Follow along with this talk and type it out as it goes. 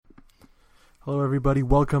Hello, everybody.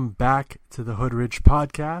 Welcome back to the Hood Ridge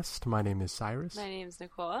Podcast. My name is Cyrus. My name's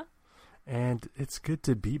Nicole. And it's good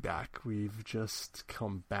to be back. We've just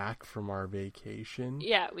come back from our vacation.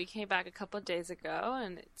 Yeah, we came back a couple of days ago,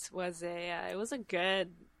 and it was a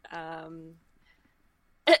good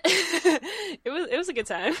it was a good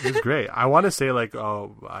time. It was great. I want to say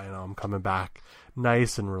I'm coming back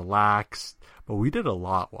nice and relaxed, but we did a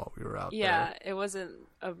lot while we were out there. Yeah, it wasn't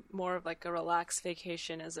more of like a relaxed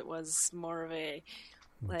vacation as it was more of a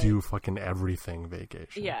do fucking everything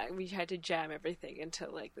vacation. Yeah, we had to jam everything into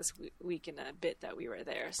like this week and a bit that we were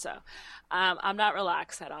there. So I'm not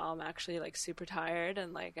relaxed at all. I'm actually like super tired,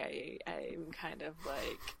 and like I'm kind of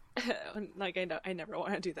like I never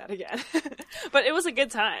want to do that again. But it was a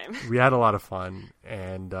good time. We had a lot of fun,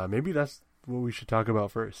 and maybe that's what we should talk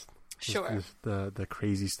about first. Sure. Just the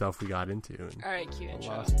crazy stuff we got into. All right, cue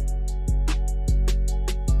intro.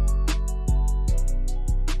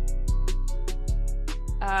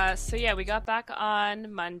 So yeah, we got back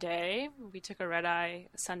on Monday. We took a red eye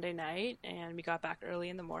Sunday night, and we got back early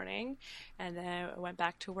in the morning, and then went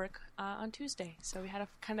back to work on Tuesday. So we had a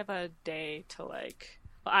kind of a day to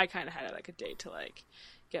I kind of had a day to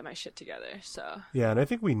get my shit together. So yeah, and I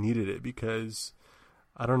think we needed it because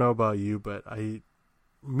I don't know about you, but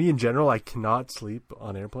me in general, I cannot sleep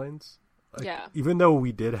on airplanes. Yeah. Even though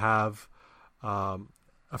we did have a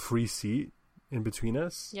free seat in between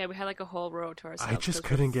us. Yeah, we had a whole row to ourselves. I just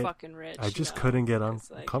couldn't get fucking rich. I just couldn't get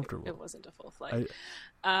uncomfortable. It wasn't a full flight.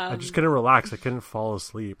 I just couldn't relax. I couldn't fall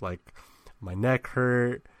asleep. Like my neck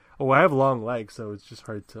hurt. Oh, I have long legs, so it's just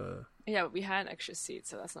hard to. Yeah, but we had an extra seat,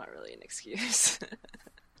 so that's not really an excuse.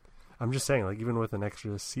 I'm just saying, even with an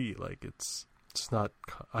extra seat, it's not.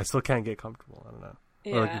 I still can't get comfortable. I don't know.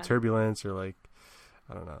 Yeah. Or the turbulence, or I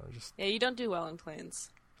don't know. Just yeah, you don't do well in planes.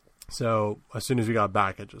 So as soon as we got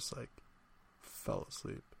back, I just fell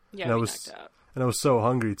asleep. Yeah, and we knocked out. And I was so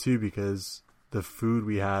hungry too because the food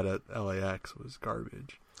we had at LAX was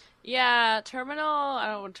garbage. Yeah,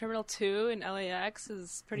 Terminal 2 in LAX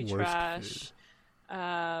is pretty Worst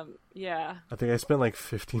food. Yeah. I think I spent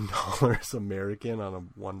 $15 American on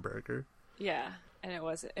one burger. Yeah, and it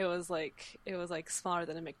was smaller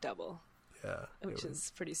than a McDouble. Yeah. Which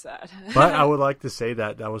is pretty sad. But I would like to say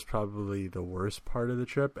that was probably the worst part of the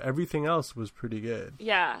trip. Everything else was pretty good.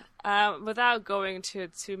 Yeah. Without going to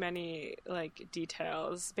too many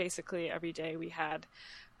details, basically every day we had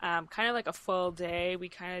kind of a full day. We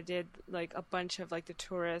kind of did a bunch of the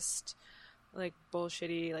tourist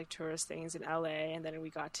bullshitty tourist things in LA, and then we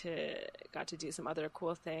got to do some other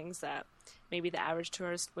cool things that maybe the average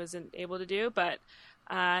tourist wasn't able to do. But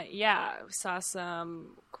yeah, we saw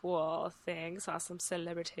some cool things, saw some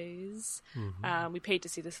celebrities. Mm-hmm. We paid to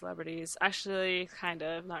see the celebrities. Actually, kind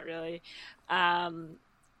of, not really. And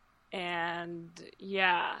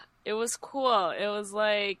yeah, it was cool. It was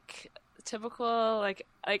typical,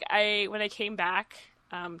 when I came back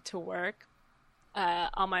to work,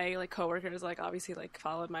 all my coworkers obviously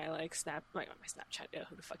followed my my Snapchat. Yeah,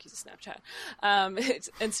 who the fuck uses Snapchat? It's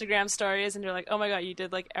Instagram stories, and they're like, oh my god, you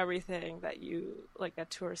did everything that you that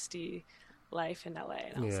touristy life in LA.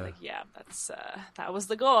 And I was yeah, that's that was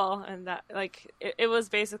the goal, and that it was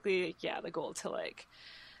basically the goal to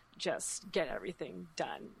just get everything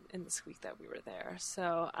done in this week that we were there.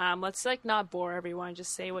 So let's not bore everyone,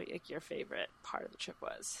 just say what your favorite part of the trip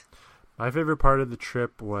was. My favorite part of the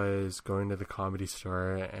trip was going to the Comedy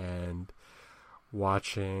Store and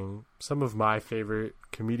watching some of my favorite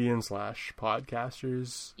comedians /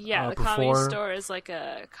 podcasters. Yeah, the perform. Comedy Store is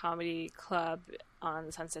a comedy club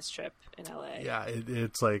on Sunset Strip in LA. Yeah,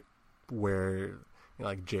 it's where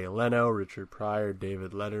Jay Leno, Richard Pryor,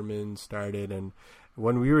 David Letterman started, and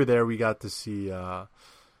when we were there, we got to see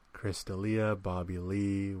Chris D'Elia, Bobby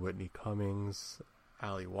Lee, Whitney Cummings,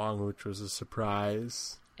 Ali Wong, which was a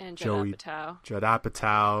surprise. And Judd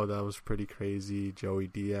Apatow, that was pretty crazy. Joey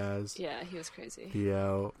Diaz. Yeah, he was crazy.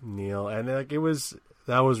 Theo, Neil, and that was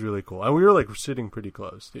really cool. And we were sitting pretty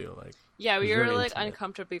close too. Yeah, we were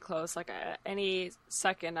uncomfortably close. Any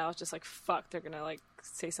second, I was just fuck, they're gonna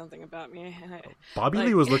say something about me. And Bobby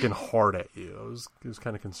Lee was looking hard at you. It was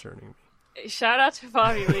kind of concerning me. Shout out to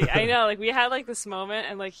Bobby Lee. I know, we had this moment,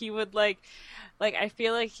 and he would I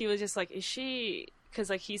feel he was just is she? Because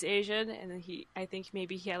he's Asian, and I think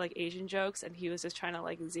maybe he had Asian jokes, and he was just trying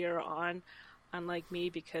to zero on me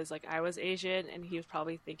because I was Asian, and he was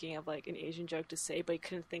probably thinking of an Asian joke to say, but he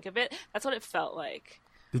couldn't think of it. That's what it felt like.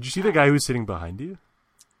 Did you see the guy who was sitting behind you?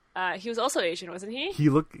 He was also Asian, wasn't he? He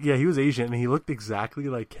was Asian, and he looked exactly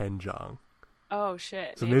like Ken Jeong. Oh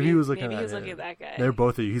shit! So maybe he was looking at that guy. They're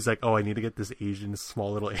both of you. He's oh, I need to get this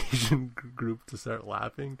small little Asian group to start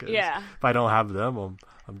laughing. Cause if I don't have them,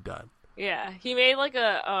 I'm done. Yeah, he made like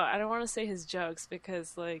I don't want to say his jokes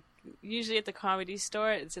because like usually at the comedy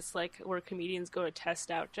store it's just like where comedians go to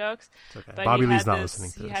test out jokes. It's okay. But Bobby Lee's not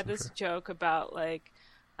listening to he this. had this joke about like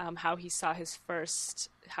how he saw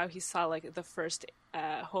like the first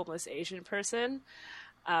homeless Asian person.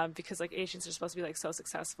 Because like Asians are supposed to be like so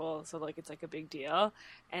successful, so like it's like a big deal,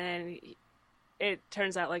 and then it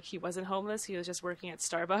turns out like he wasn't homeless, he was just working at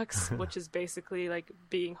Starbucks, which is basically like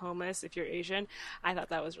being homeless if you're Asian. I thought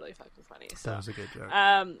that was really fucking funny. So that was a good joke.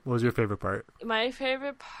 What was your favorite part? My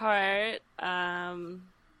favorite part, I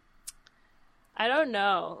don't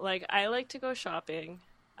know, like I like to go shopping.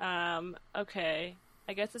 Okay,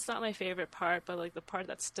 I guess it's not my favorite part, but like the part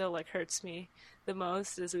that still like hurts me the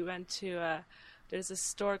most is we went to there's a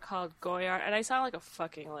store called Goyard, and I sound like a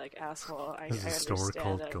fucking like asshole. I understand store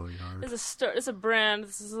called it. Goyard. There's a store. It's a brand.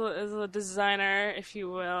 This is a designer, if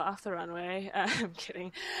you will, off the runway. I'm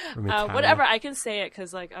kidding. Whatever. I can say it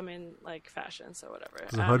because like I'm in like fashion, so whatever.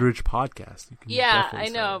 It's a Hoodrich podcast. You can I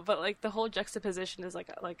know, but like the whole juxtaposition is like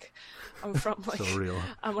I'm from like so real.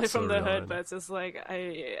 I'm like from the hood, but it's just like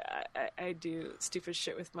I do stupid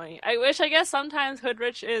shit with money. I guess sometimes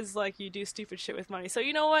Hoodrich is like you do stupid shit with money. So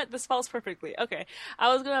you know what? This falls perfectly. Okay.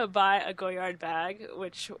 I was gonna buy a Goyard bag,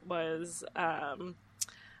 which was I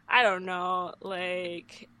don't know,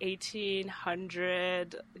 like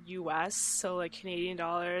 1,800 US, so like Canadian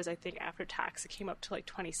dollars. I think after tax it came up to like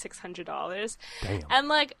 $2,600. Damn. And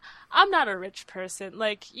like I'm not a rich person.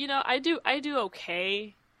 Like, you know, I do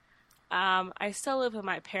okay. I still live with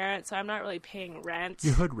my parents, so I'm not really paying rent.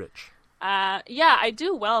 You're hood rich. Yeah, I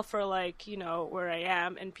do well for like, you know, where I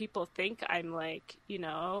am, and people think I'm like, you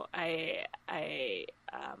know, I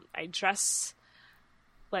dress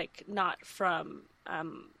like not from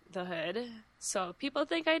the hood, so people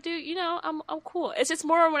think I do, you know, I'm cool. It's just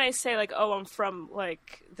more when I say like, oh, I'm from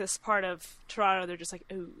like this part of Toronto, they're just like,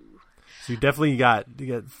 ooh. So you definitely got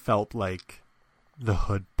felt like the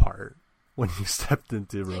hood part when you stepped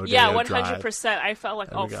into Rodeo. Yeah, 100%. I felt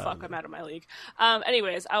like, oh fuck, I'm out of my league.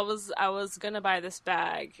 Anyways, I was gonna buy this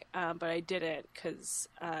bag, but I didn't because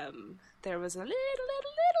there was a little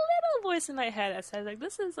voice in my head that said like,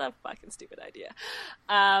 this is a fucking stupid idea.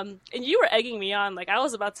 And you were egging me on, like I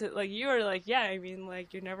was about to, like you were like, yeah, I mean,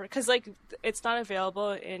 like you're never, because like it's not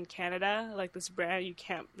available in Canada. Like this brand, you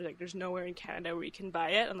can't, like there's nowhere in Canada where you can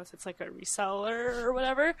buy it unless it's like a reseller or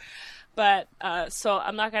whatever. But so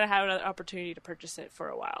I'm not gonna have another opportunity to purchase it for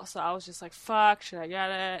a while. So I was just like, fuck, should I get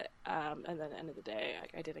it? And then at the end of the day,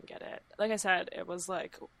 I didn't get it. Like I said, it was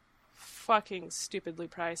like fucking stupidly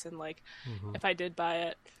priced, and like if I did buy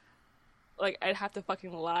it, like I'd have to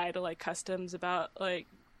fucking lie to like customs about like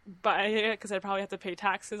buying it because I'd probably have to pay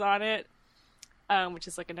taxes on it, which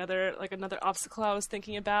is like another obstacle I was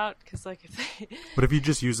thinking about, because like if they but if you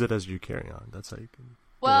just use it as your carry-on, that's how you can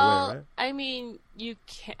well away, right? I mean, you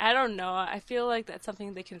can't, I don't know, I feel like that's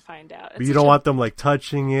something they can find out. But you don't want them like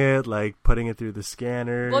touching it, like putting it through the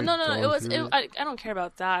scanner. Well, no, I don't care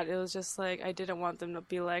about that. It was just like I didn't want them to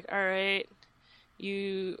be like, all right,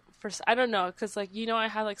 I don't know, because like, you know, I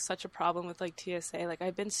have like such a problem with like TSA. Like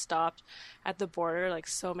I've been stopped at the border like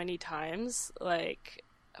so many times, like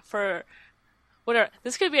for whatever.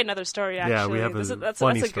 This could be another story, actually. Yeah, we have that's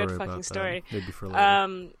funny a story good fucking about story. That. Maybe for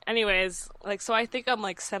later. Anyways, like, so I think I'm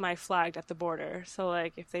like semi-flagged at the border. So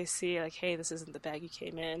like, if they see like, hey, this isn't the bag you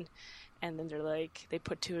came in, and then they're like, they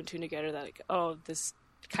put two and two together that like, oh, this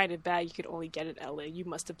kind of bag you could only get in LA. You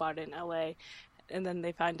must have bought it in LA. And then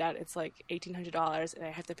they find out it's like $1,800 and I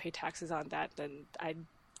have to pay taxes on that, then I'd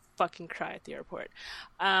fucking cry at the airport.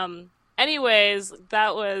 Anyways,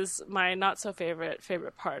 that was my not so favorite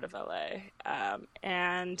part of LA.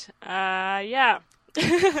 Yeah.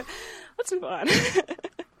 Let's move on.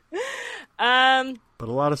 But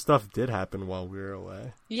a lot of stuff did happen while we were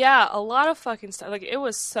away. Yeah, a lot of fucking stuff. Like, it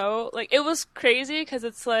was so, like, it was crazy because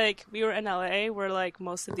it's like we were in LA where like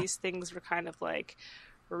most of these things were kind of like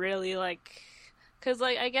really like, because,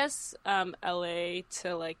 like, I guess LA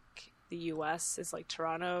to, like, the U.S. is like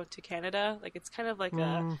Toronto to Canada. Like, it's kind of like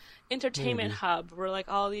a entertainment hub where, like,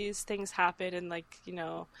 all these things happen and, like, you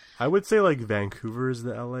know. I would say, like, Vancouver is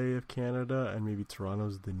the L.A. of Canada and maybe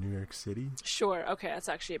Toronto's the New York City. Sure. Okay, that's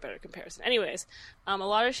actually a better comparison. Anyways, a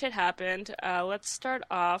lot of shit happened. Let's start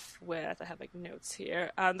off with, I have, like, notes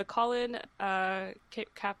here. The Colin Kaepernick?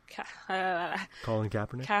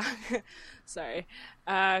 Sorry.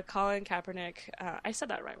 Colin Kaepernick. I said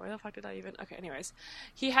that right. Why the fuck did I even... Okay, anyways.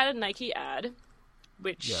 He had a Nike ad,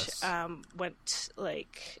 which went,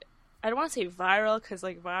 like... I don't want to say viral, because,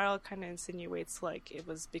 like, viral kind of insinuates, like, it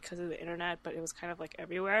was because of the internet, but it was kind of, like,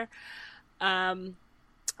 everywhere.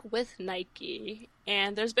 with Nike,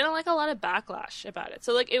 and there's been like a lot of backlash about it.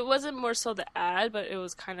 So like it wasn't more so the ad, but it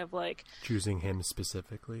was kind of like choosing him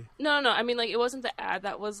specifically. No. I mean, like it wasn't the ad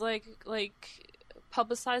that was like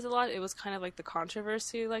publicized a lot. It was kind of like the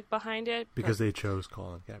controversy like behind it because they chose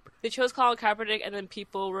Colin Kaepernick. They chose Colin Kaepernick, and then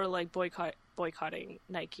people were like boycotting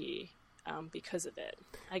Nike because of it.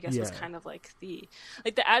 I guess was kind of like the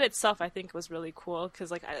ad itself. I think was really cool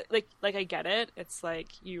because I get it. It's like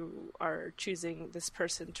you are choosing this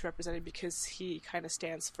person to represent it because he kind of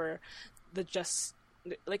stands for the just.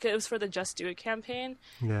 Like it was for the Just Do It campaign,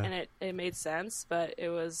 and it made sense. But it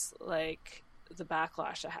was like the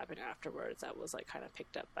backlash that happened afterwards that was like kind of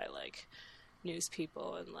picked up by like news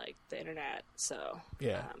people and like the internet. So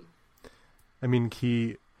I mean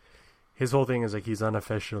his whole thing is like he's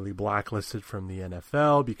unofficially blacklisted from the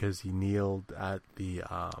NFL because he kneeled at the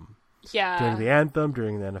during the anthem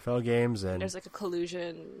during the NFL games, and there's like a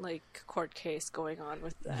collusion like court case going on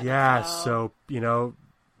with the NFL. NFL. So you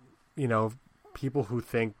know people who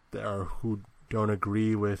think or who don't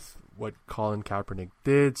agree with what Colin Kaepernick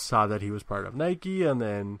did saw that he was part of Nike, and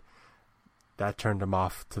then that turned him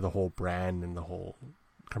off to the whole brand and the whole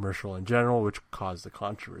commercial in general, which caused the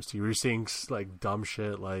controversy. We're seeing like dumb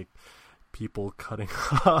shit like people cutting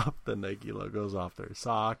off the Nike logos off their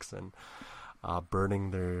socks and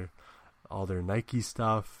burning all their Nike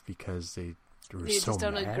stuff because they just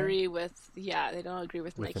don't agree with they don't agree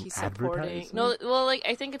with Nike supporting. No, well, like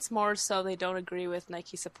I think it's more so they don't agree with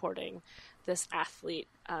Nike supporting this athlete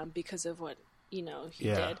because of what he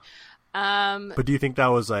did. But do you think that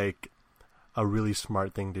was like a really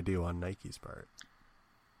smart thing to do on Nike's part?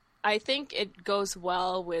 I think it goes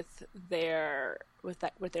well with their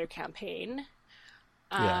campaign.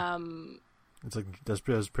 It's like that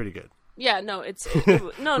was pretty good. Yeah, no, it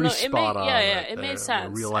made sense. A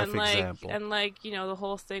real life example. And like, the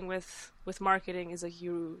whole thing with marketing is like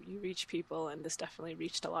you reach people, and this definitely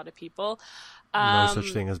reached a lot of people. No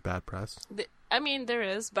such thing as bad press. I mean, there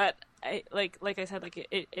is, but like I said, like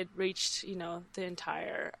it reached, the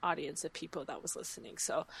entire audience of people that was listening.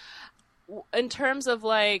 So in terms of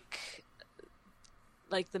like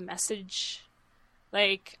the message,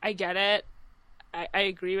 like I get it. I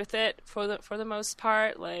agree with it for the most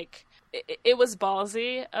part. Like it was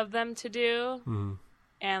ballsy of them to do,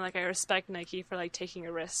 and like I respect Nike for like taking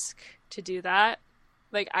a risk to do that.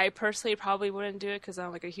 Like I personally probably wouldn't do it because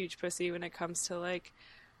I'm like a huge pussy when it comes to like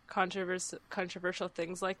controversial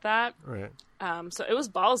things like that. Right. So it was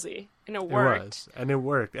ballsy and it worked. It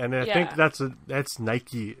worked, and I think that's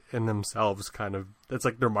Nike in themselves kind of. That's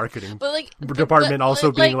like their marketing department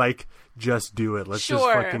also being like, just do it. Let's just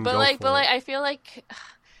fucking go for it. But like I feel like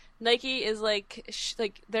Nike is like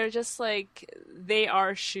they're just like they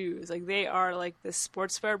are shoes. Like they are like this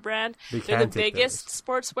sportswear brand. They're the biggest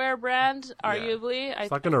sportswear brand, arguably. It's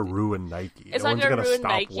not gonna ruin Nike. It's not gonna ruin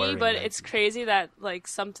Nike, but it's crazy that like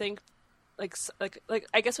something like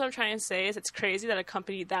I guess what I'm trying to say is it's crazy that a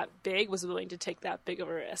company that big was willing to take that big of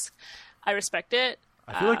a risk. I respect it.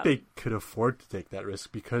 I feel like they could afford to take that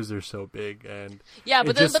risk because they're so big, and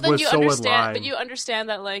but then you understand. But you understand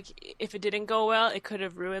that like if it didn't go well, it could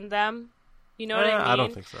have ruined them. You know what I mean? I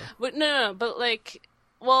don't think so. But no. But like,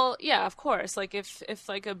 well, yeah, of course. Like if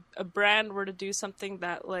like a brand were to do something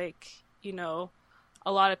that like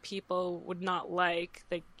a lot of people would not like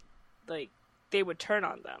they would turn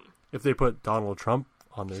on them. If they put Donald Trump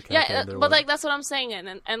on their campaign, but like that's what I'm saying,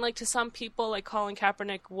 and like to some people, like Colin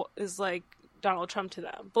Kaepernick is like Donald Trump to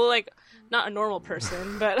them, but like not a normal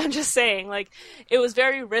person. But I'm just saying, like it was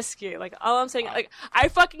very risky. Like all I'm saying, like I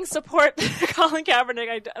fucking support Colin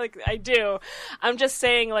Kaepernick. I do. I'm just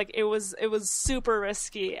saying, like it was super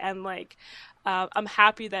risky, and like I'm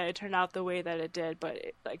happy that it turned out the way that it did.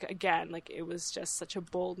 But it was just such a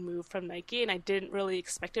bold move from Nike, and I didn't really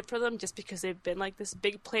expect it for them just because they've been like this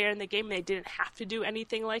big player in the game, and they didn't have to do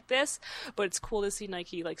anything like this. But it's cool to see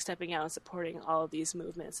Nike like stepping out and supporting all of these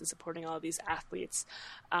movements and supporting all of these athletes.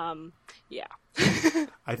 I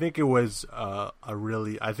think it was a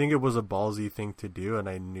ballsy thing to do, and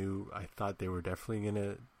I thought they were definitely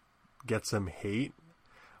gonna get some hate,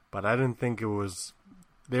 but I didn't think it was.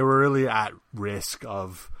 They were really at risk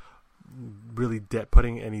of really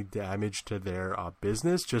putting any damage to their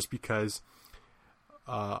business, just because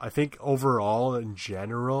I think overall, in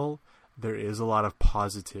general, there is a lot of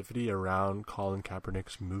positivity around Colin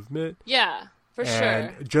Kaepernick's movement. Yeah, for sure.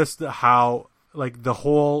 And just how, like, the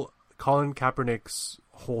whole Colin Kaepernick's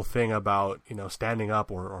whole thing about, standing up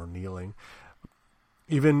or kneeling.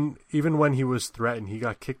 Even when he was threatened, he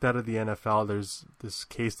got kicked out of the NFL. There's this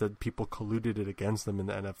case that people colluded it against him in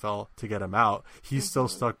the NFL to get him out. He's still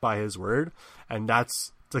stuck by his word, and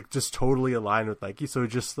that's like just totally aligned with Nike. So it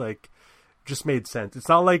just made sense. It's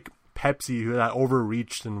not like Pepsi, who that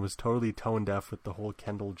overreached and was totally tone deaf with the whole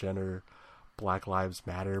Kendall Jenner Black Lives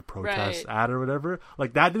Matter protest ad or whatever.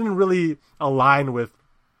 Like that didn't really align with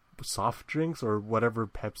soft drinks or whatever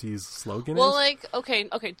Pepsi's slogan is. Well, like, okay,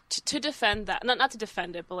 to defend that, not to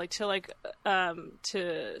defend it, but like to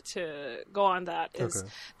go on that is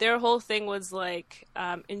their whole thing was like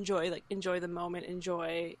enjoy the moment,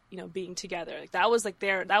 enjoy, you know, being together. Like that was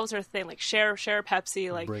their thing, like share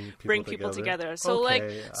Pepsi, like bring people together. So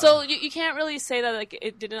so you can't really say that like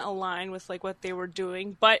it didn't align with like what they were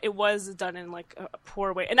doing, but it was done in like a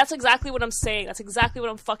poor way. And that's exactly what I'm saying. That's exactly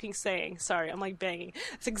what I'm fucking saying. Sorry, I'm like banging.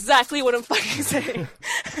 It's exactly what I'm fucking saying.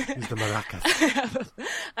 Use the maracas.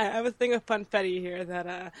 I have a thing of funfetti here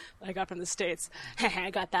that I got from the States. I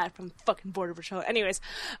got that from fucking Border Patrol. Anyways,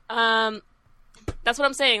 that's what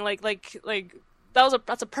I'm saying. Like that's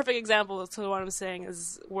a perfect example to what I'm saying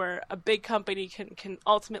is where a big company can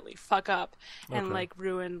ultimately fuck up and like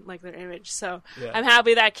ruin like their image. So I'm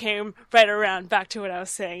happy that came right around back to what I was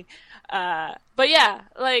saying. But yeah,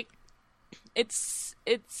 like it's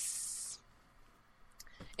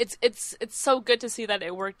so good to see that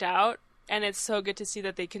it worked out, and it's so good to see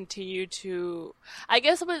that they continue to. I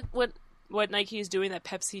guess what Nike is doing that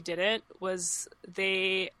Pepsi didn't was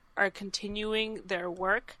they are continuing their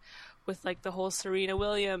work with like the whole Serena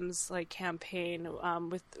Williams like campaign.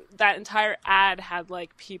 With that entire ad had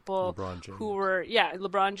like people who were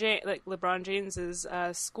LeBron James's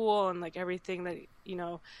school and like everything that you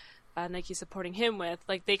know Nike supporting him with.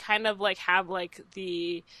 Like they kind of like have like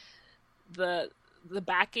the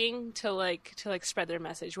backing to spread their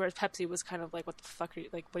message, whereas Pepsi was kind of like, what the fuck are you,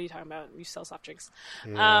 like, what are you talking about? You sell soft drinks.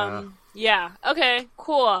 Okay,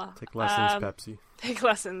 cool. Take lessons, Pepsi. Take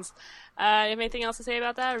lessons. You have anything else to say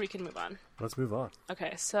about that, or we can move on? Let's move on.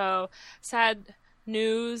 Okay, so sad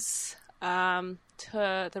news to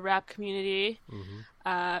the rap community.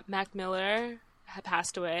 Mac Miller had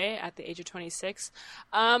passed away at the age of 26.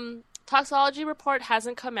 Toxicology report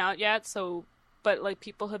hasn't come out yet, but like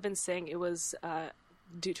people have been saying it was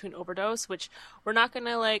due to an overdose, which we're not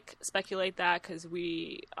gonna like speculate that because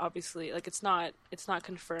we obviously like it's not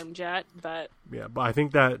confirmed yet. But I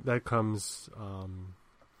think that comes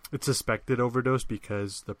it's suspected overdose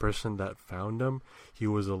because the person that found him, he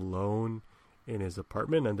was alone in his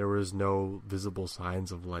apartment and there was no visible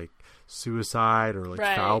signs of like suicide or like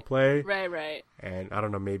foul play. Right. And I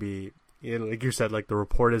don't know, maybe like you said, like the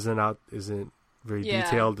report isn't very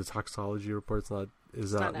detailed. The toxicology report's not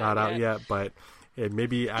out yet, but it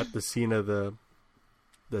maybe at the scene of the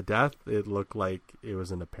death, it looked like it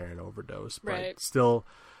was an apparent overdose. But still,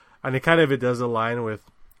 and it does align with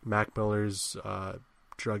Mac Miller's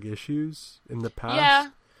drug issues in the past. Yeah,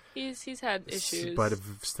 he's had issues, but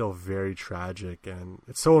it's still very tragic, and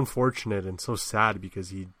it's so unfortunate and so sad because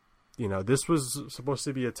he. You know, this was supposed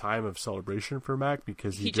to be a time of celebration for Mac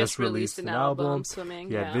because he just released an album. Swimming.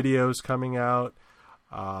 He had videos coming out.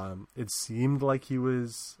 It seemed like he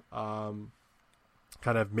was kind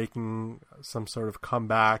of making some sort of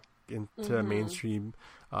comeback into mainstream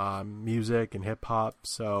music and hip hop.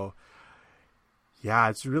 So, yeah,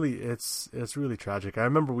 it's really tragic. I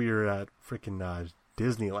remember we were at freaking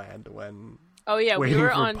Disneyland when. Oh yeah, we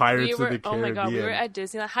were on Pirates of the Caribbean. Oh my god, we were at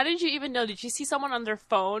Disneyland. How did you even know? Did you see someone on their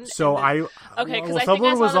phone? So I think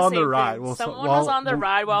someone was on the ride. Someone was on the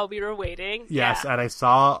ride while we were waiting. Yes, and I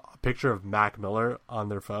saw a picture of Mac Miller on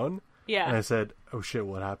their phone. Yeah, and I said, "Oh shit,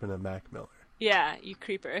 what happened to Mac Miller?" Yeah, you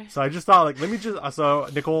creeper. So I just thought, like, let me just. So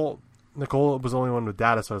Nicole was the only one with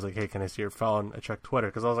data, so I was like, hey, can I see your phone? I checked Twitter,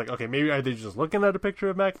 because I was like, okay, maybe are they just looking at a picture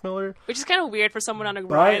of Mac Miller? Which is kind of weird for someone on a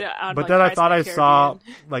ride. But then I thought I saw,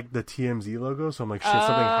 like, the TMZ logo, so I'm like, shit, something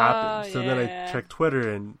happened. So then I checked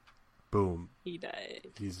Twitter, and boom. He died.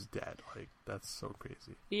 He's dead. Like, that's so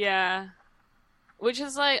crazy. Yeah. Which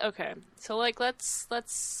is like, okay, so, like, let's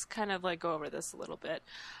kind of, like, go over this a little bit.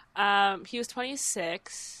 He was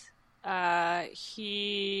 26.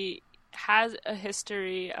 He has a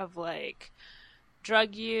history of like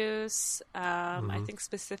drug use. I think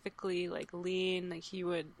specifically like lean. Like he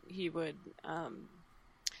would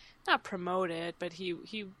not promote it, but he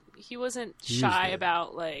wasn't shy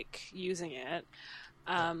about like using it.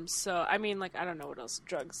 So I mean, like I don't know what else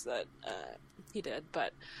drugs that he did,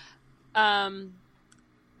 but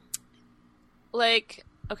like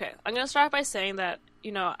okay, I'm gonna start by saying that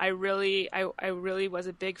you know I really was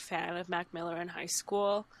a big fan of Mac Miller in high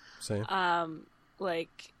school. Same.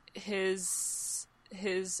 Like his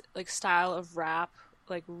like style of rap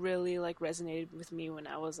like really like resonated with me when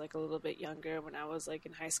I was like a little bit younger, when I was like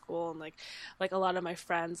in high school, and like a lot of my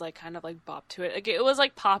friends like kind of like bopped to it. Like it was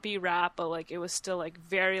like poppy rap, but like it was still like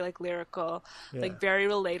very like lyrical, like very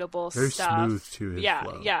relatable very stuff. Smooth to his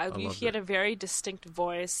flow. He had a very distinct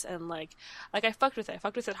voice, and like I fucked with it. I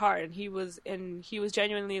fucked with it hard, and he was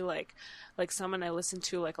genuinely like someone I listened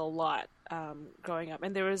to like a lot growing up.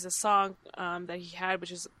 And there was a song that he had,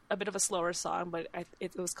 which is a bit of a slower song, but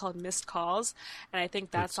it was called Missed Calls, and I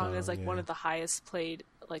think that song is like one of the highest played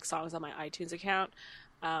like songs on my iTunes account.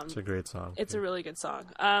 It's a great song. It's a really good song.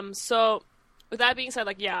 So with that being said,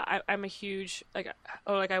 like, yeah, I'm a huge,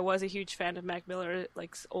 I was a huge fan of Mac Miller,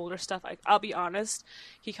 like, older stuff. I'll be honest,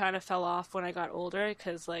 he kind of fell off when I got older,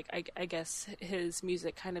 because, like, I guess his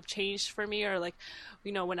music kind of changed for me, or, like,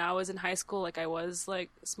 you know, when I was in high school, like, I was, like,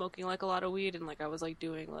 smoking, like, a lot of weed, and, like, I was, like,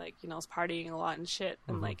 doing, like, you know, I was partying a lot and shit,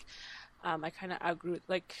 and, like, I kind of outgrew,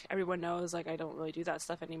 like, everyone knows, like, I don't really do that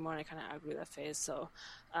stuff anymore, and I kind of outgrew that phase, so,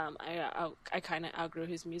 I kind of outgrew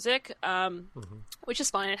his music, which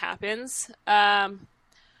is fine, it happens,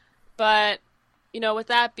 but, you know, with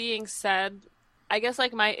that being said, I guess,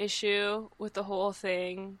 like, my issue with the whole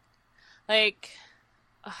thing, like,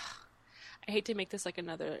 I hate to make this, like,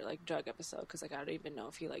 another, like, drug episode, because, like, I don't even know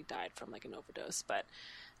if he, like, died from, like, an overdose, but,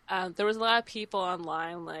 there was a lot of people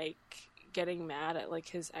online, like, getting mad at like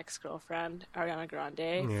his ex-girlfriend Ariana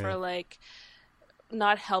Grande for like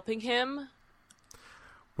not helping him,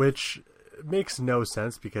 which makes no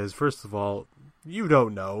sense, because first of all, you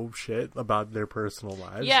don't know shit about their personal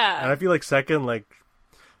lives, and I feel like second, like,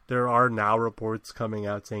 there are now reports coming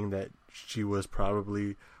out saying that she was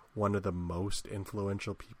probably one of the most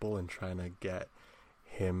influential people in trying to get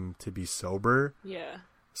him to be sober.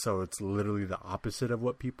 So it's literally the opposite of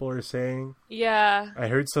what people are saying. I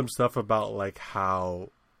heard some stuff about, like, how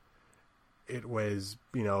it was,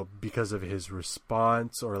 you know, because of his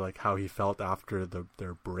response, or, like, how he felt after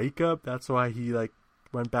their breakup. That's why he, like,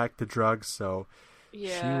 went back to drugs. So she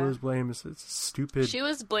was blamed. It's stupid. She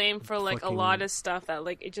was blamed for, like, a lot of stuff that,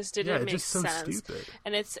 like, it just didn't make sense. So stupid.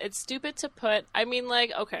 And it's stupid to put... I mean,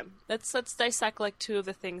 like, okay, let's dissect, like, two of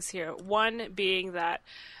the things here. One being that...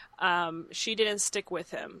 she didn't stick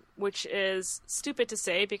with him, which is stupid to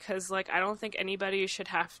say, because, like, I don't think anybody should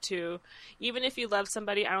have to, even if you love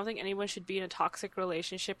somebody, I don't think anyone should be in a toxic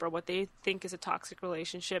relationship, or what they think is a toxic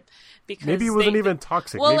relationship, because maybe it wasn't even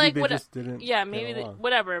toxic. Well, maybe like, they just didn't. Yeah, maybe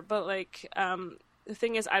whatever. But, like, the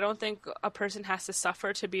thing is, I don't think a person has to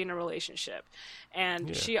suffer to be in a relationship,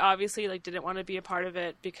 and she obviously, like, didn't want to be a part of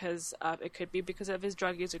it, because it could be because of his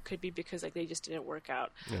drug use, it could be because, like, they just didn't work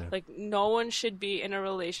out. Like, no one should be in a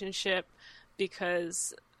relationship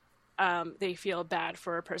because they feel bad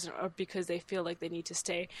for a person, or because they feel like they need to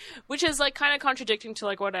stay, which is, like, kind of contradicting to,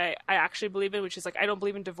 like, what I actually believe in, which is, like, I don't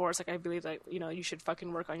believe in divorce. Like, I believe that, you know, you should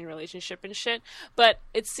fucking work on your relationship and shit, but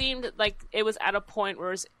it seemed like it was at a point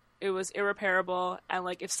where it was irreparable, and,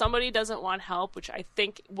 like, if somebody doesn't want help, which I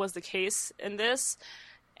think was the case in this,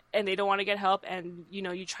 and they don't want to get help, and, you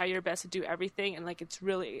know, you try your best to do everything, and, like, it's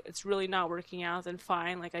really not working out, then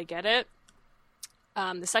fine, like, I get it.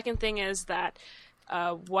 The second thing is that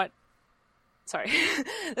the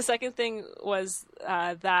second thing was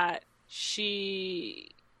that she,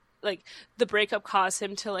 like, the breakup caused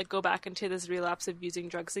him to, like, go back into this relapse of using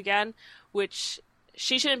drugs again, which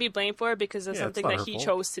she shouldn't be blamed for, because it's something that he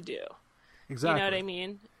chose to do. Exactly. You know what I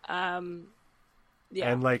mean?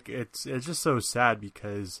 And, like, it's just so sad,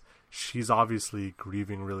 because she's obviously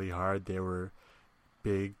grieving really hard. They were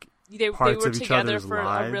big parts of each other's lives. They were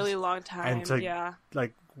together for a really long time. And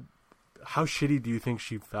like, how shitty do you think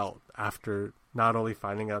she felt after not only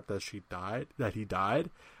finding out that he died,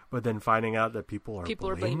 but then finding out that people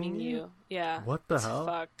are blaming you? Yeah. What the hell?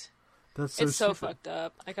 Fucked. That's so stupid. So fucked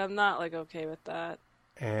up. Like, I'm not, like, okay with that.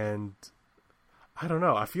 And I don't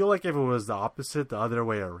know. I feel like if it was the opposite, the other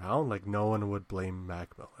way around, like, no one would blame Mac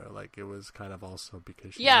Miller. Like, it was kind of also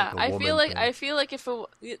because she's, like, a woman. I feel like if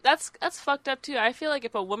that's fucked up too. I feel like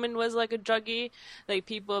if a woman was, like, a druggie, like,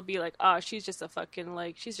 people would be like, oh, she's just a fucking,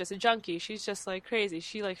 like, she's just a junkie. She's just, like, crazy.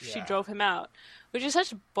 She drove him out, which is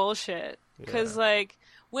such bullshit. Because like,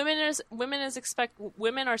 women are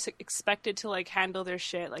expected to, like, handle their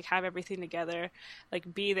shit, like, have everything together,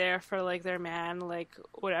 like, be there for, like, their man, like,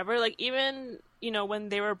 whatever. Like, even, you know, when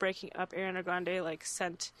they were breaking up, Ariana Grande, like,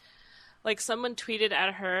 sent, like, someone tweeted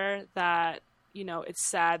at her that, you know, it's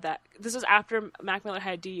sad that this was after Mac Miller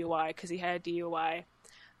had a DUI, because he had a DUI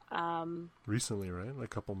recently, right? Like, a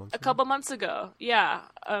couple months ago.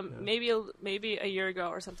 Maybe a year ago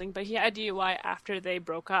or something, but he had a DUI after they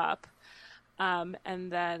broke up.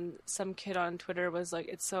 And then some kid on Twitter was like,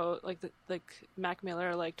 it's so like Mac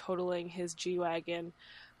Miller like totaling his G-Wagon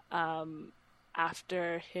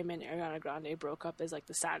after him and Ariana Grande broke up is like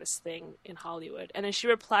the saddest thing in Hollywood. And then she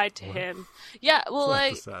replied to him, yeah, well,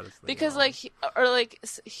 like because like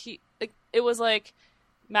it was like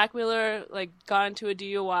Mac Miller like got into a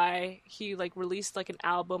DUI. He like released like an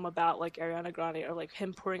album about like Ariana Grande or like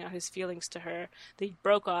him pouring out his feelings to her. They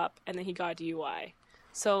broke up and then he got DUI.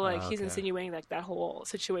 So like he's insinuating like that whole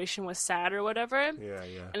situation was sad or whatever. Yeah.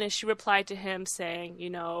 And then she replied to him saying, you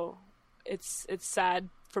know, it's sad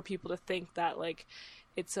for people to think that like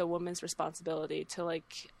it's a woman's responsibility to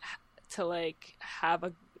have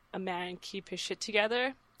a man keep his shit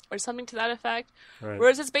together or something to that effect. Right.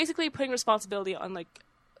 Whereas it's basically putting responsibility on like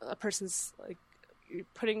a person's like you're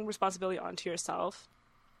putting responsibility onto yourself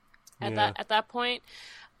at that point,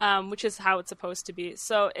 which is how it's supposed to be.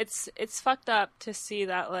 So it's fucked up to see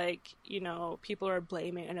that like, you know, people are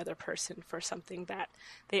blaming another person for something that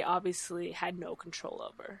they obviously had no control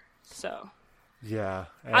over. So yeah,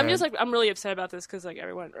 I'm really upset about this because like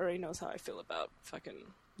everyone already knows how I feel about fucking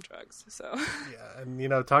drugs. So yeah, and you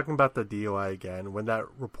know, talking about the DUI again, when that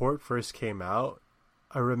report first came out,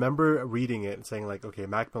 I remember reading it and saying like, okay,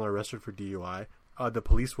 Mac Miller arrested for DUI. The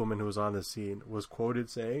policewoman who was on the scene was quoted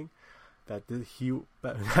saying that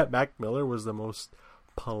that Mac Miller was the most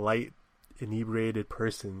polite, inebriated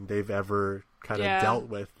person they've ever kind of dealt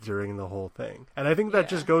with during the whole thing. And I think that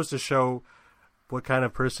just goes to show what kind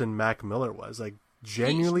of person Mac Miller was. Like,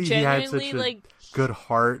 genuinely he had such a good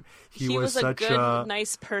heart. He was such a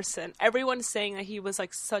nice person. Everyone's saying that he was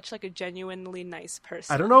like such like a genuinely nice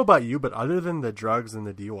person. I don't know about you, but other than the drugs and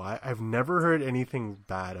the DUI, I've never heard anything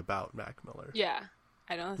bad about Mac Miller. Yeah,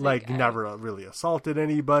 I don't think like never really assaulted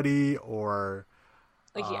anybody or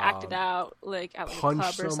like he acted out like at like, a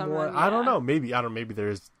club or something. Yeah. I don't know. Maybe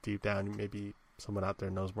there's deep down, maybe someone out there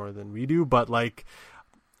knows more than we do. But like,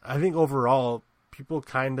 I think overall, people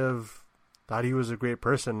kind of thought he was a great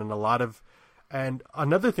person, and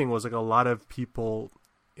another thing was like a lot of people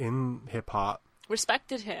in hip hop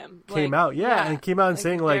respected him. Came out and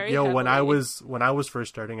saying like, yo, heavily. when I was first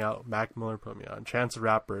starting out, Mac Miller put me on. Chance the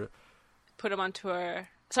Rapper put him on tour.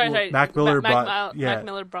 Sorry. Mac Miller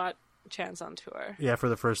brought Chance on tour. Yeah, for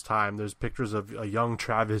the first time. There's pictures of a young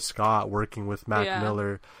Travis Scott working with Mac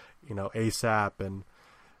Miller, you know, ASAP, and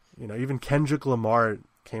you know, even Kendrick Lamar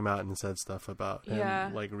came out and said stuff about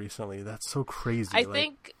him like recently. That's so crazy. I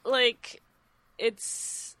think like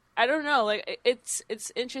it's, I don't know, like it's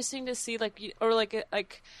interesting to see like, or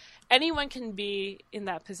like anyone can be in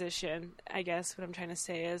that position. I guess what I'm trying to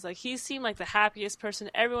say is like he seemed like the happiest person.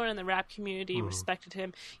 Everyone in the rap community respected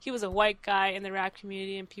him. He was a white guy in the rap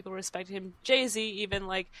community and people respected him. Jay-Z even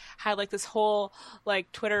like had like this whole like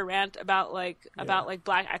Twitter rant about like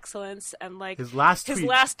black excellence, and like his last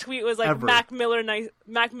tweet was like ever. Mac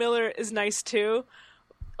Miller is nice too.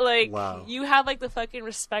 Like, wow. You have, like, the fucking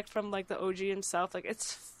respect from, like, the OG himself. Like,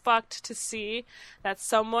 it's fucked to see that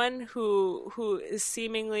someone who is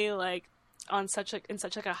seemingly, like, in such, like,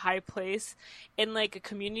 a high place in, like, a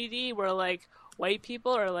community where, like, white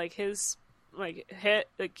people are, like, his, like,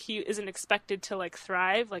 he isn't expected to, like,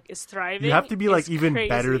 thrive, like, is thriving. You have to be, like, even crazy.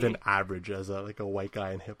 Better than average as, a white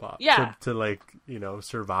guy in hip-hop. Yeah. To, like, you know,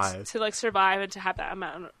 survive. To, like, survive and to have that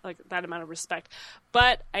amount of respect.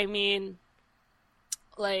 But, I mean,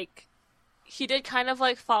 like, he did kind of,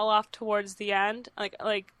 like, fall off towards the end. Like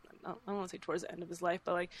I don't want to say towards the end of his life,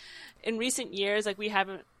 but, like, in recent years, like, we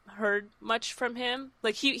haven't heard much from him.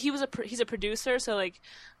 Like, he's a producer, so,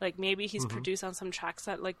 like maybe he's produced on some tracks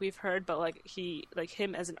that, like, we've heard, but, like,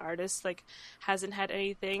 him as an artist, like, hasn't had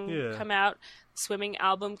anything come out. Swimming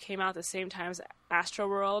album came out at the same time as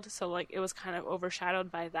Astroworld, so, like, it was kind of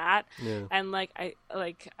overshadowed by that. Yeah. And, like,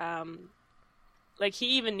 he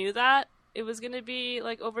even knew that it was going to be,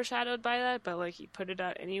 like, overshadowed by that, but, like, he put it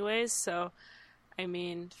out anyways, so, I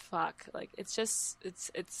mean, fuck, like, it's just,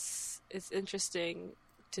 it's interesting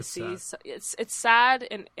to see. Sad. So, it's sad,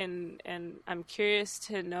 and I'm curious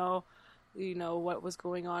to know, you know, what was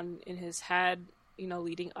going on in his head, you know,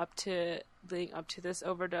 leading up to this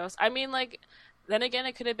overdose. I mean, like, then again,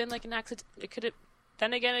 it could have been, like, an accident, it could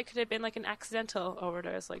have been like an accidental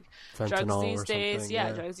overdose. Like, fentanyl drugs these days,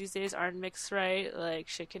 drugs these days aren't mixed right. Like,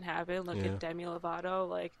 shit can happen. Look at Demi Lovato.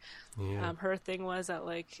 Like, her thing was that,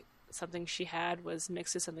 like, something she had was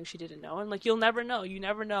mixed with something she didn't know, and, like, you'll never know. You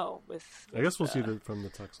never know. I guess we'll see that from the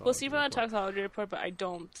toxicology. We'll see from the toxicology report, but I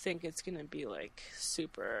don't think it's gonna be, like,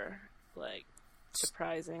 super, like,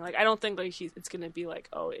 surprising. Like, I don't think, like, it's gonna be like,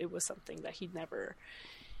 oh, it was something that he'd never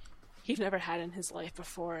had in his life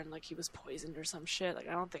before, and, like, he was poisoned or some shit. Like,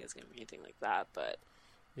 I don't think it's gonna be anything like that, but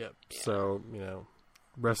Yep. Yeah. So,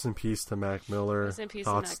 rest in peace to Mac Miller. Rest in peace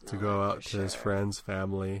Thoughts to Mac to Miller, go out to his friends,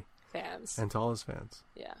 family, fans, and to all his fans.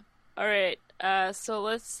 Yeah. All right. So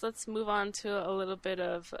let's move on to a little bit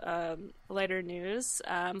of lighter news.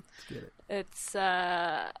 Let's get it. It's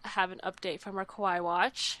have an update from our Kawhi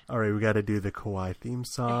watch. All right, we got to do the Kawhi theme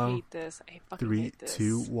song. I hate this. I fucking hate this. 3,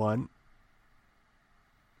 2, 1.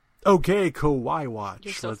 Okay, Kawhi watch.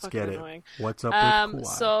 You're so Let's fucking get annoying. it. What's up with Kawhi?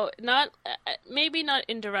 So maybe not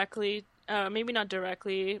indirectly, maybe not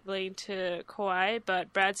directly related to Kawhi,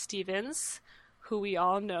 but Brad Stevens, who we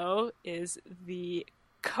all know is the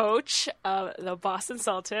coach of the Boston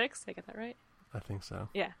Celtics. Did I get that right? I think so.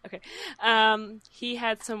 Yeah. Okay. He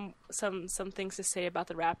had some things to say about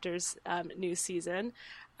the Raptors' new season.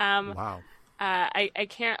 Wow. I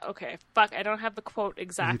can't. Okay. Fuck. I don't have the quote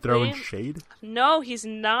exactly. Are you throwing shade? No, he's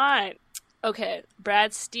not. Okay.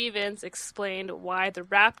 Brad Stevens explained why the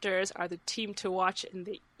Raptors are the team to watch in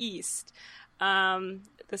the East.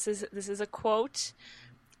 This is a quote.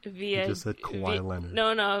 You just said Kawhi Leonard.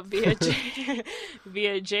 No,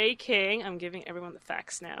 via J. King. I'm giving everyone the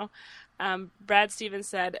facts now. Brad Stevens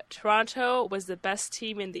said Toronto was the best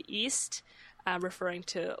team in the East, referring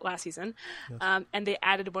to last season, yes. And they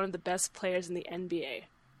added one of the best players in the NBA.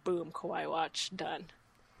 Boom, Kawhi watch, done.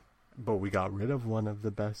 But we got rid of one of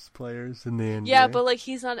the best players in the NBA. Yeah, but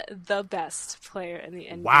he's not the best player in the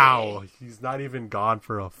NBA. Wow, he's not even gone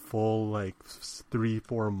for a full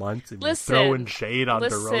 3-4 months, and you're throwing shade on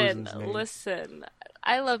DeRozan's name. Listen,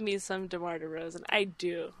 I love me some DeMar DeRozan. I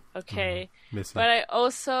do. Okay, miss but I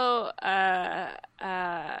also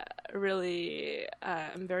really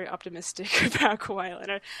am very optimistic about Kawhi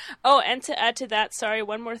Leonard. Oh, and to add to that, sorry,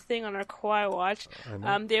 one more thing on our Kawhi watch.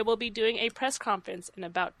 They will be doing a press conference in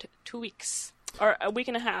about 2 weeks or a week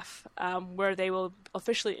and a half, where they will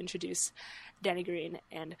officially introduce Danny Green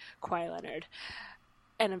and Kawhi Leonard.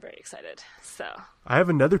 And I'm very excited. So I have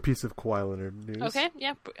another piece of Kawhi Leonard news. Okay,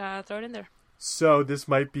 yeah, throw it in there. So this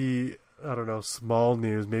might be, I don't know, small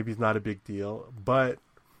news. Maybe it's not a big deal, but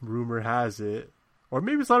rumor has it, or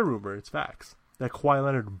maybe it's not a rumor, it's facts, that Kawhi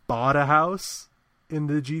Leonard bought a house in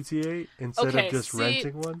the GTA instead of just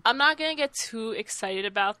renting one. I'm not gonna get too excited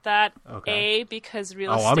about that. Okay. Because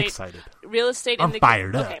real estate. I'm excited. Real estate. I'm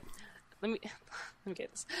fired up. Okay, let me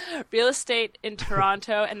get this. Real estate in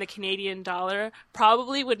Toronto and the Canadian dollar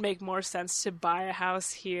probably would make more sense to buy a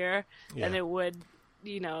house here than it would,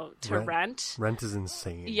 to rent. Rent is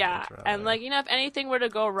insane. Yeah, and if anything were to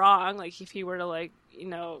go wrong, if he were to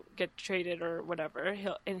get traded or whatever,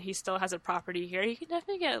 he still has a property here, he can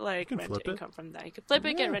definitely get rent income from that. He could flip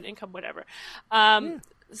it, get rent income, whatever.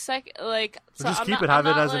 So just keep it, have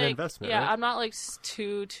it as an investment. Yeah, right? I'm not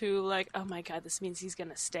oh my god, this means he's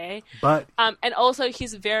gonna stay. But and also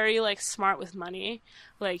he's very smart with money.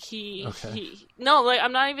 I'm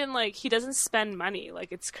not even he doesn't spend money.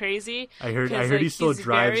 It's crazy. I heard he still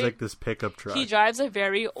drives this pickup truck. He drives a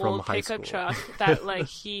very old pickup truck that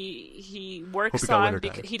he works on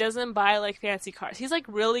because he doesn't buy fancy cars. He's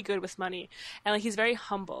really good with money, and he's very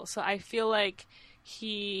humble. So I feel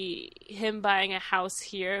him buying a house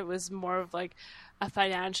here was more of a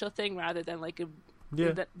financial thing rather than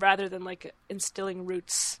instilling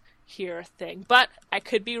roots here thing. But I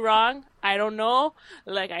could be wrong. I don't know.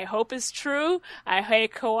 I hope it's true. Hey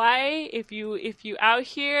Kawhi, if you out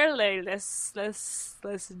here, let's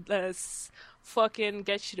fucking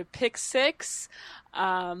get you to pick 6.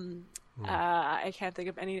 I can't think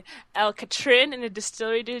of any. El Catrin in the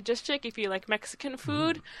distillery district. If you like Mexican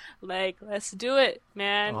food, let's do it,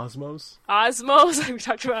 man. Osmos. We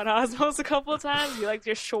talked about Osmos a couple of times. You like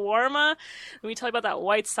your shawarma? Let me tell you about that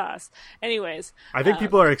white sauce. Anyways, I think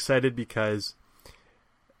people are excited because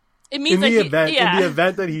it means in the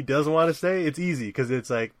event that he doesn't want to stay, it's easy because it's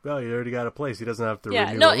he already got a place. He doesn't have to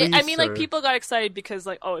renew a lease. I mean, people got excited because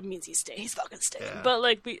it means he's staying. He's fucking staying. Yeah. But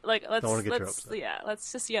let's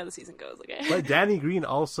just see how the season goes. Okay. But Danny Green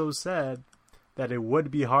also said that it would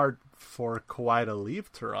be hard for Kawhi to leave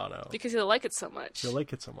Toronto because he'll like it so much.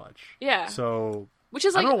 Yeah. So. Which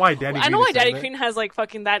is I don't know why Danny Green has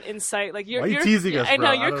fucking that insight. Why are you teasing us? I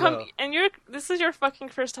know bro? This is your fucking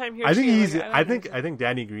first time here. I think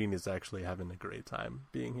Danny Green is actually having a great time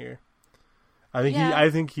being here. I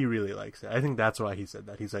think he really likes it. I think that's why he said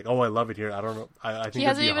that. He's I love it here. I don't know. I think he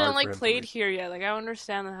hasn't even played here yet. I don't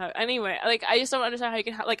understand how. Anyway, I just don't understand how you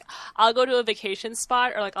can I'll go to a vacation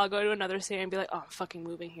spot or I'll go to another city and be I'm fucking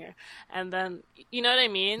moving here, and then you know what I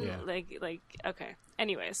mean? Yeah. Okay.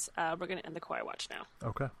 Anyways, we're gonna end the Kawhi watch now.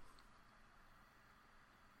 Okay.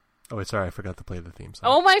 Oh wait, sorry, I forgot to play the theme song.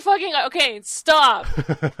 Oh my fucking. Okay, stop.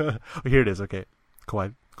 Here it is. Okay,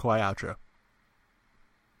 Kawhi outro.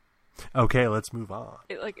 Okay, let's move on.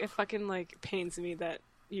 It fucking like pains me that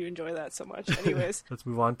you enjoy that so much. Anyways, Let's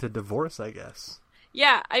move on to divorce, I guess.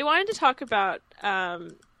 yeah, I wanted to talk about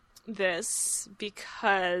this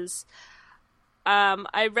because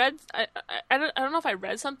I read I don't know if I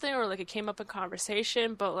read something or like it came up in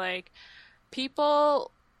conversation, but like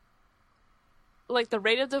people like the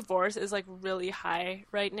rate of divorce is like really high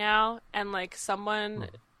right now, and like someone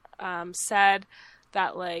said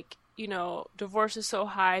that like, you know, divorce is so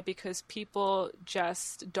high because people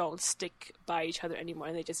just don't stick by each other anymore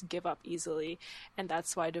and they just give up easily, and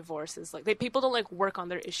that's why divorce is like people don't like work on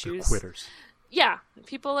their issues. They're quitters. Yeah,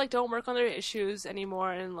 people like don't work on their issues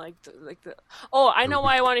anymore, and oh, I know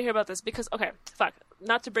why I want to hear about this, because okay, fuck,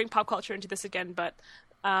 not to bring pop culture into this again, but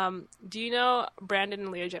do you know Brandon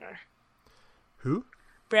and Leah Jenner? Who?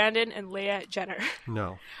 Brandon and Leah Jenner.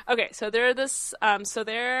 No. Okay, so they're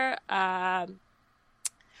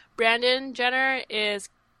Brandon Jenner is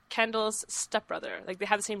Kendall's stepbrother. Like they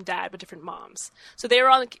have the same dad but different moms. So they were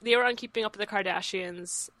on Keeping Up with the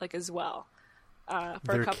Kardashians like as well.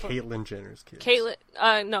 They're Caitlyn Jenner's kids.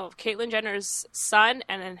 Caitlyn Jenner's son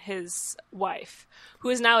and then his wife, who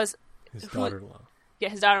is now his daughter-in-law. Yeah,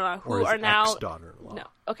 his daughter-in-law, who are now ex-daughter-in-law. No.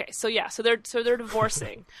 Okay, so yeah, so they're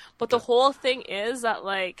divorcing. But the whole thing is that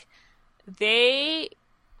like they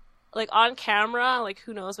like on camera, like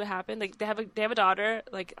who knows what happened? Like they have a daughter.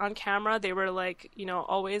 Like on camera, they were like, you know,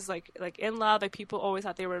 always like in love. Like people always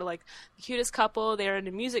thought they were like the cutest couple. They're in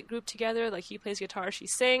a music group together. Like he plays guitar, she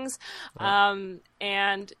sings. And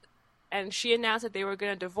she announced that they were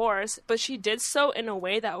gonna divorce, but she did so in a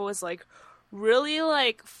way that was like really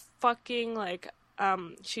like fucking like.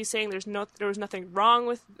 She's saying there was nothing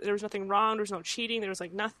wrong, there was no cheating, there was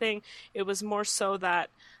like nothing. It was more so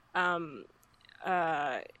that are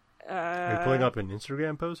you pulling up an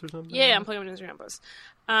Instagram post or something? Yeah, I'm pulling up an Instagram post.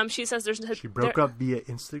 She says she broke up via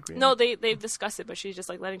Instagram? No, they've discussed it, but she's just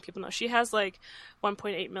like letting people know. She has like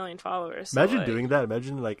 1.8 million followers. Imagine like, doing that.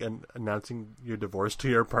 Imagine like announcing your divorce to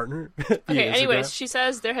your partner. Okay, anyways, she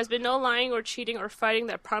says there has been no lying or cheating or fighting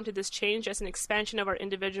that prompted this change, as an expansion of our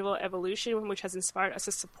individual evolution, which has inspired us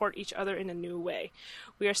to support each other in a new way.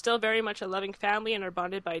 We are still very much a loving family and are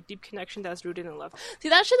bonded by a deep connection that's rooted in love. See,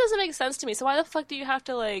 that shit doesn't make sense to me. So why the fuck do you have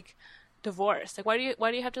to like divorce? Like why do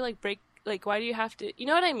you have to like break? Like, why do you have to... You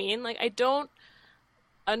know what I mean? Like, I don't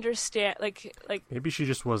understand... Like maybe she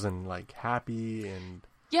just wasn't, like, happy and...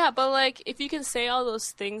 Yeah, but, like, if you can say all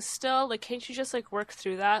those things still, like, can't you just, like, work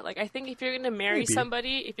through that? Like, I think if you're gonna marry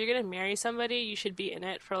somebody, you should be in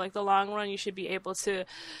it for, like, the long run. You should be able to,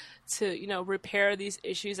 you know, repair these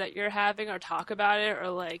issues that you're having or talk about it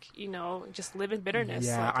or, like, you know, just live in bitterness.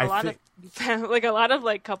 Yeah, like, a lot of,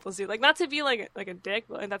 like, couples do. Like, not to be, like a dick,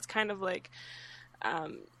 but that's kind of, like...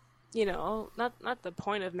 you know, not the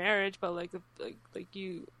point of marriage, but like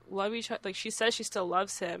you love each other. Like she says she still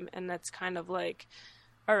loves him, and that's kind of like,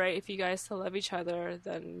 all right, if you guys still love each other,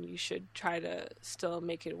 then you should try to still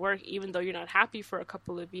make it work, even though you're not happy for a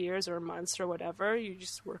couple of years or months or whatever. You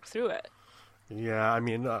just work through it. Yeah, I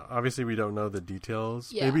mean, obviously we don't know the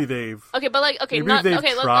details. Yeah. Maybe they've let's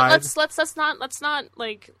not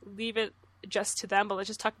like leave it just to them, but let's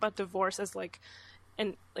just talk about divorce as like.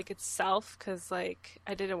 And like itself, because like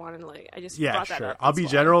I didn't want to like I just brought that up. I'll be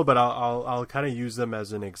general, but I'll kind of use them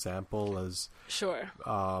as an example as sure.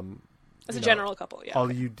 As a general couple, yeah.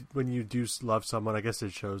 When you do love someone, I guess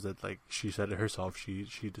it shows that like she said it herself, she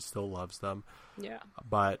still loves them. Yeah.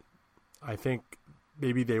 But I think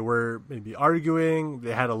maybe they were arguing.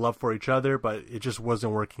 They had a love for each other, but it just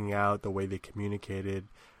wasn't working out the way they communicated,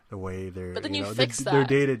 the way they're. But then you fix that. Their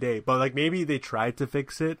day to day. But like maybe they tried to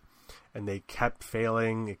fix it. And they kept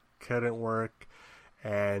failing. It couldn't work.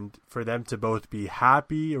 And for them to both be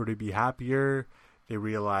happy or to be happier, they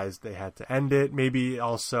realized they had to end it. Maybe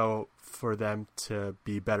also for them to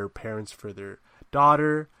be better parents for their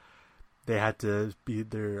daughter, they had to be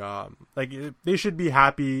their they should be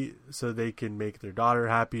happy so they can make their daughter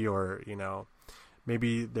happy. Or, you know,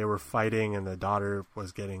 maybe they were fighting and the daughter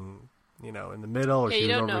was getting, you know, in the middle, or she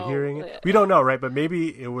was overhearing it. We don't know, right? But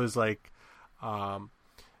maybe it was like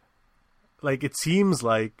it seems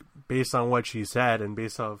like, based on what she said and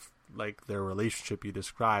based off like their relationship you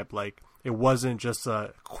described, like it wasn't just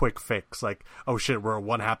a quick fix. Like, oh shit, we're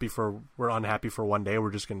unhappy for 1 day. We're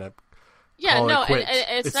just gonna call it quits.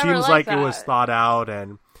 It seems like it was thought out,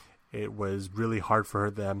 and it was really hard for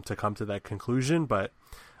them to come to that conclusion. But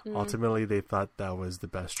ultimately, they thought that was the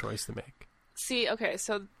best choice to make. See, okay,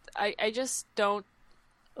 so I just don't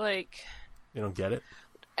like. You don't get it?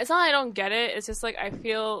 it's not I don't get it. It's just like I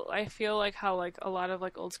feel like how like a lot of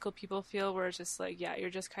like old school people feel, where it's just like, yeah, you're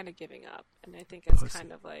just kind of giving up, and I think it's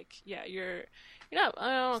kind of like, yeah, you're not. I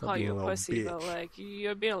don't want to call you a pussy, but like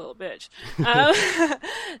you're being a little bitch.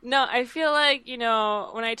 No, I feel like, you know,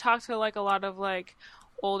 when I talk to like a lot of like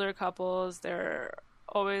older couples, they're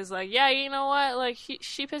always like, yeah, you know what, like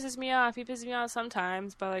she pisses me off, he pisses me off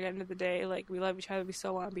sometimes, but like at the end of the day, like we love each other, we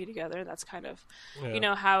still want to be together. That's kind of you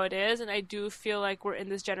know how it is. And I do feel like we're in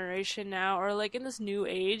this generation now, or like in this new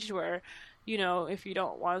age where, you know, if you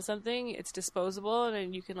don't want something, it's disposable, and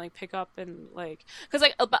then you can like pick up and like, because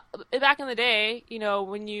like back in the day, you know,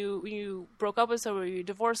 when you broke up with someone, you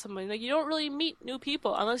divorced someone, like you don't really meet new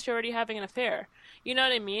people unless you're already having an affair. You know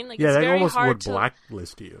what I mean? Like, it's that very almost hard would to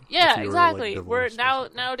blacklist you. Yeah, you exactly. Were,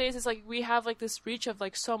 like, nowadays it's like we have like this reach of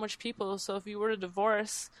like so much people. So if you were to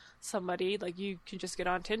divorce somebody, like you can just get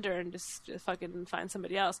on Tinder and just fucking find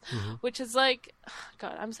somebody else, which is like,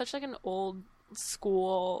 God, I'm such like an old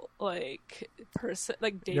school like person,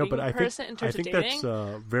 like dating person in terms of dating. I think that's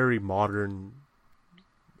a very modern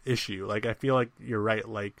issue. Like, I feel like you're right.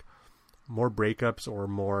 Like, more breakups or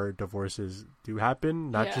more divorces do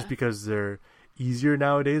happen, not just because they're easier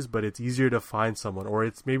nowadays, but it's easier to find someone, or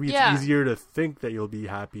it's easier to think that you'll be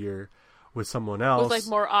happier with someone else, with like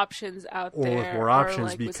more options out there, or with more options, or,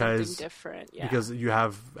 like, because with something different. because you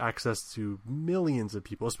have access to millions of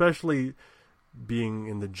people, especially being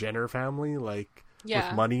in the Jenner family, like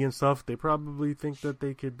with money and stuff. They probably think that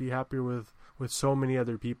they could be happier with so many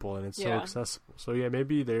other people, and it's so accessible. So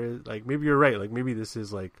maybe you're right. Like, maybe this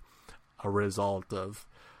is like a result of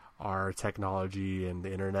our technology and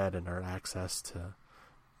the internet and our access to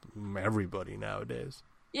everybody nowadays.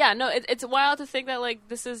 Yeah, no, it's wild to think that like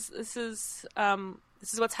this is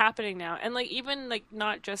what's happening now, and like even like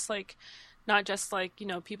not just like you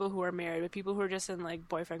know, people who are married, but people who are just in like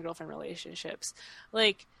boyfriend girlfriend relationships.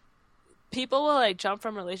 Like, people will like jump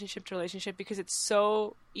from relationship to relationship because it's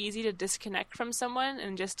so easy to disconnect from someone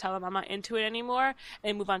and just tell them I'm not into it anymore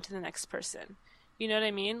and move on to the next person. You know what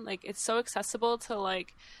I mean? Like, it's so accessible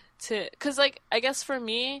because like, I guess for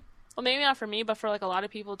me, well, maybe not for me, but for like a lot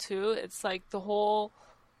of people too, it's like the whole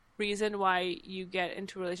reason why you get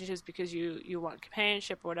into relationships because you want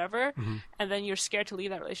companionship or whatever, and then you're scared to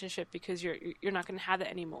leave that relationship because you're not going to have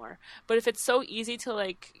that anymore. But if it's so easy to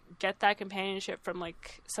like get that companionship from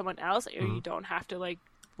like someone else, or you don't have to like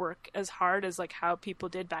work as hard as like how people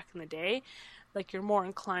did back in the day, like you're more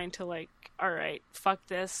inclined to like, all right, fuck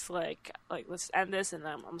this, like let's end this, and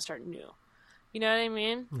then I'm starting new. You know what I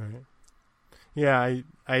mean? Right. Yeah,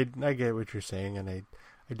 I get what you're saying, and I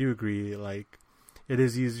do agree. Like, it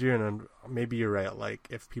is easier, and maybe you're right. Like,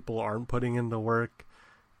 if people aren't putting in the work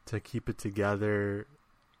to keep it together,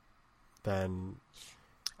 then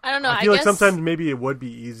I don't know. I feel like sometimes maybe it would be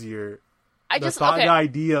easier. The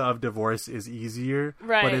idea of divorce is easier,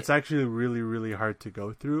 right, but it's actually really, really hard to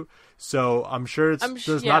go through. So I'm sure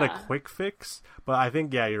there's not a quick fix, but I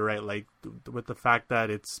think, you're right. Like, with the fact that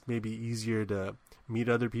it's maybe easier to meet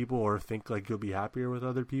other people or think like you'll be happier with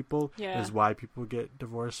other people is why people get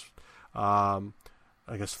divorced.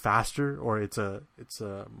 I guess faster, or it's a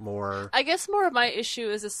more. I guess more of my issue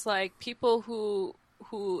is it's like people who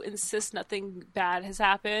insist nothing bad has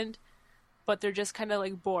happened, but they're just kind of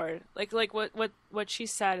like bored. Like what she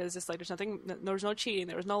said is just like there was no cheating,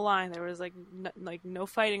 there was no lying, there was like no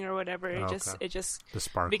fighting or whatever. It just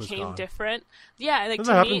became different. Yeah, like,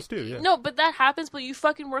 that happens too. Yeah. No, but that happens. But you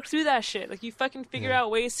fucking work through that shit. Like, you fucking figure out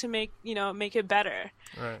ways to make it better.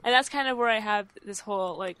 Right. And that's kind of where I have this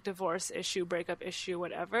whole like divorce issue, breakup issue,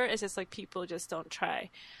 whatever. It's just like people just don't try.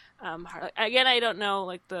 Hard. Again, I don't know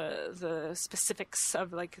like the specifics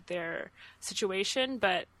of like their situation,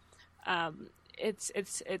 but. It's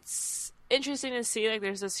interesting to see like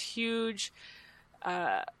there's this huge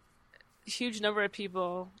number of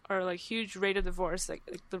people, or like huge rate of divorce. Like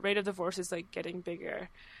the rate of divorce is like getting bigger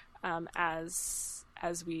as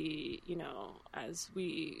we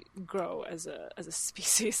grow as a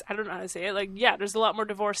species. I don't know how to say it. Like, there's a lot more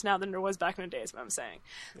divorce now than there was back in the day, is what I'm saying.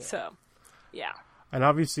 Yeah. So, yeah. And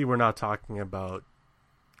obviously, we're not talking about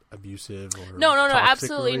abusive or no,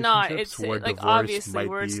 absolutely not. It's like obviously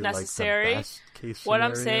where it's necessary. Like, what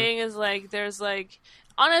I'm saying is like there's like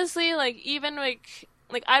honestly like even like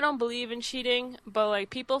I don't believe in cheating, but like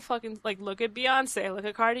people fucking like look at Beyonce, look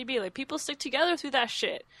at Cardi B, like people stick together through that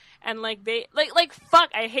shit, and like they like fuck.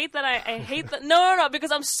 I hate that. I hate that. No,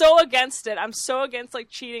 because I'm so against it. I'm so against like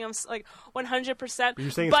cheating. I'm like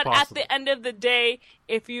 100%. But at the end of the day,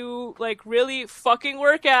 if you like really fucking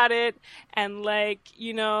work at it and like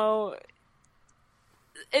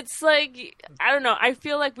it's like, I don't know. I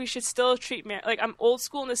feel like we should still treat marriage, like, I'm old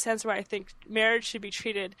school in the sense where I think marriage should be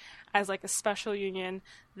treated as like a special union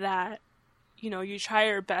that, you try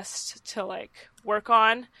your best to like work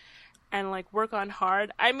on and like work on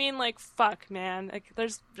hard. I mean, like, fuck, man. Like,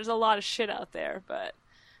 there's a lot of shit out there, but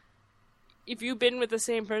if you've been with the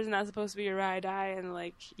same person that's supposed to be your ride or die, and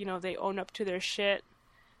like, they own up to their shit,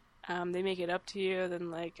 they make it up to you,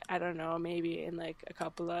 then like, I don't know, maybe in like a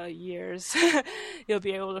couple of years you'll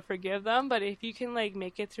be able to forgive them. But if you can like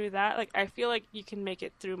make it through that, like, I feel like you can make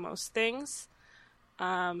it through most things.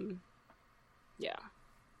 Yeah.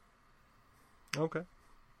 Okay.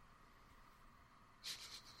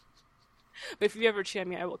 But if you ever cheat on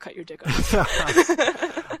me, I will cut your dick off.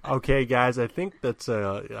 Okay, guys, I think that's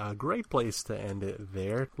a great place to end it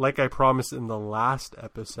there. Like I promised in the last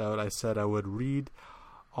episode, I said I would read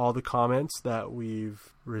all the comments that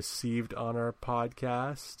we've received on our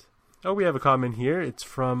podcast. Oh, we have a comment here. It's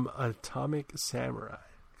from Atomic Samurai.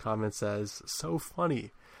 Comment says, "So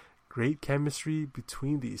funny. Great chemistry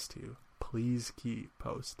between these two. Please keep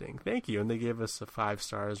posting." Thank you. And they gave us 5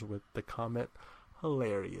 stars with the comment,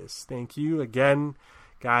 "Hilarious." Thank you. Again,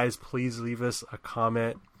 guys, please leave us a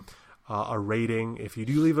comment, a rating. If you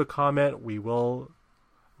do leave a comment, we will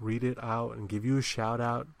read it out and give you a shout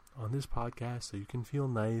out on this podcast so you can feel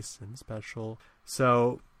nice and special.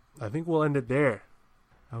 So I think we'll end it there.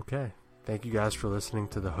 Okay. Thank you guys for listening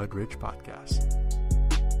to the Hood Rich Podcast.